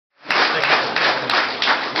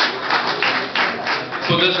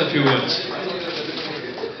for this a few words.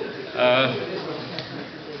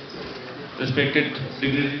 Respected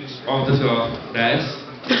dignitaries of the dais,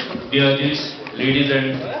 dear ladies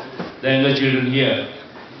and the younger children here.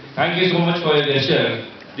 Thank you so much for your gesture.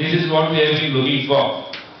 This is what we have been looking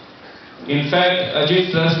for. In fact,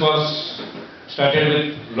 Ajeet Trust was started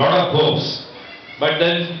with a lot of hopes, but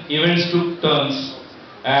then events took turns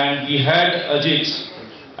and we had Ajeet,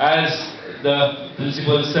 as the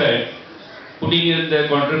principal said, putting in their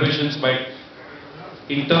contributions by,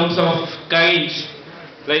 in terms of kinds,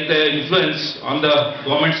 like the influence on the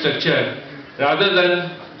government structure, rather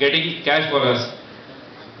than getting cash for us.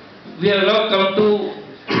 We have now come to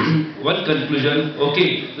one conclusion.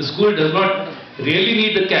 Okay, the school does not really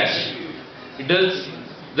need the cash. It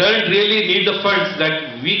doesn't really need the funds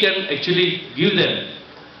that we can actually give them.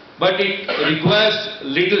 But it requires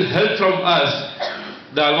little help from us.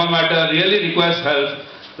 The alma mater really requires help.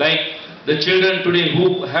 Like the children today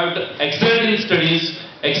who have excelled in studies,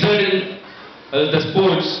 excelled in the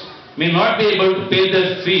sports, may not be able to pay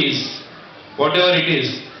their fees, whatever it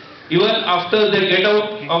is. Even after they get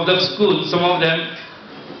out of the school, some of them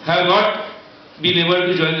have not been able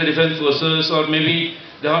to join the defense forces, or maybe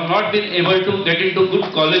they have not been able to get into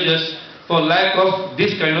good colleges for lack of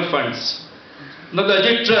this kind of funds. Now the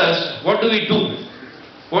Ajeet Trust, what do we do?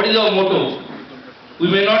 What is our motto? We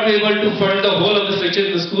may not be able to fund the whole of the structure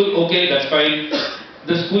in the school. Okay, that's fine.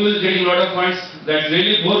 The school is getting a lot of funds. That's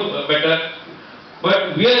really more better.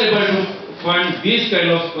 But we are able to fund these kind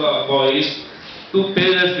of boys to pay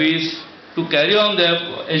their fees, to carry on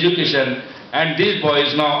their education. And these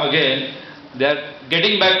boys now again, they are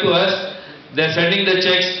getting back to us. They are sending the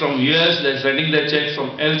checks from US, they are sending the checks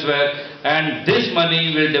from elsewhere. And this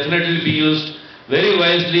money will definitely be used very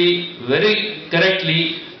wisely, very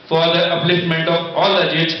correctly for the upliftment of all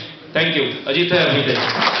Ajeet. Thank you. Ajeet hai, Ajeet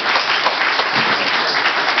hai.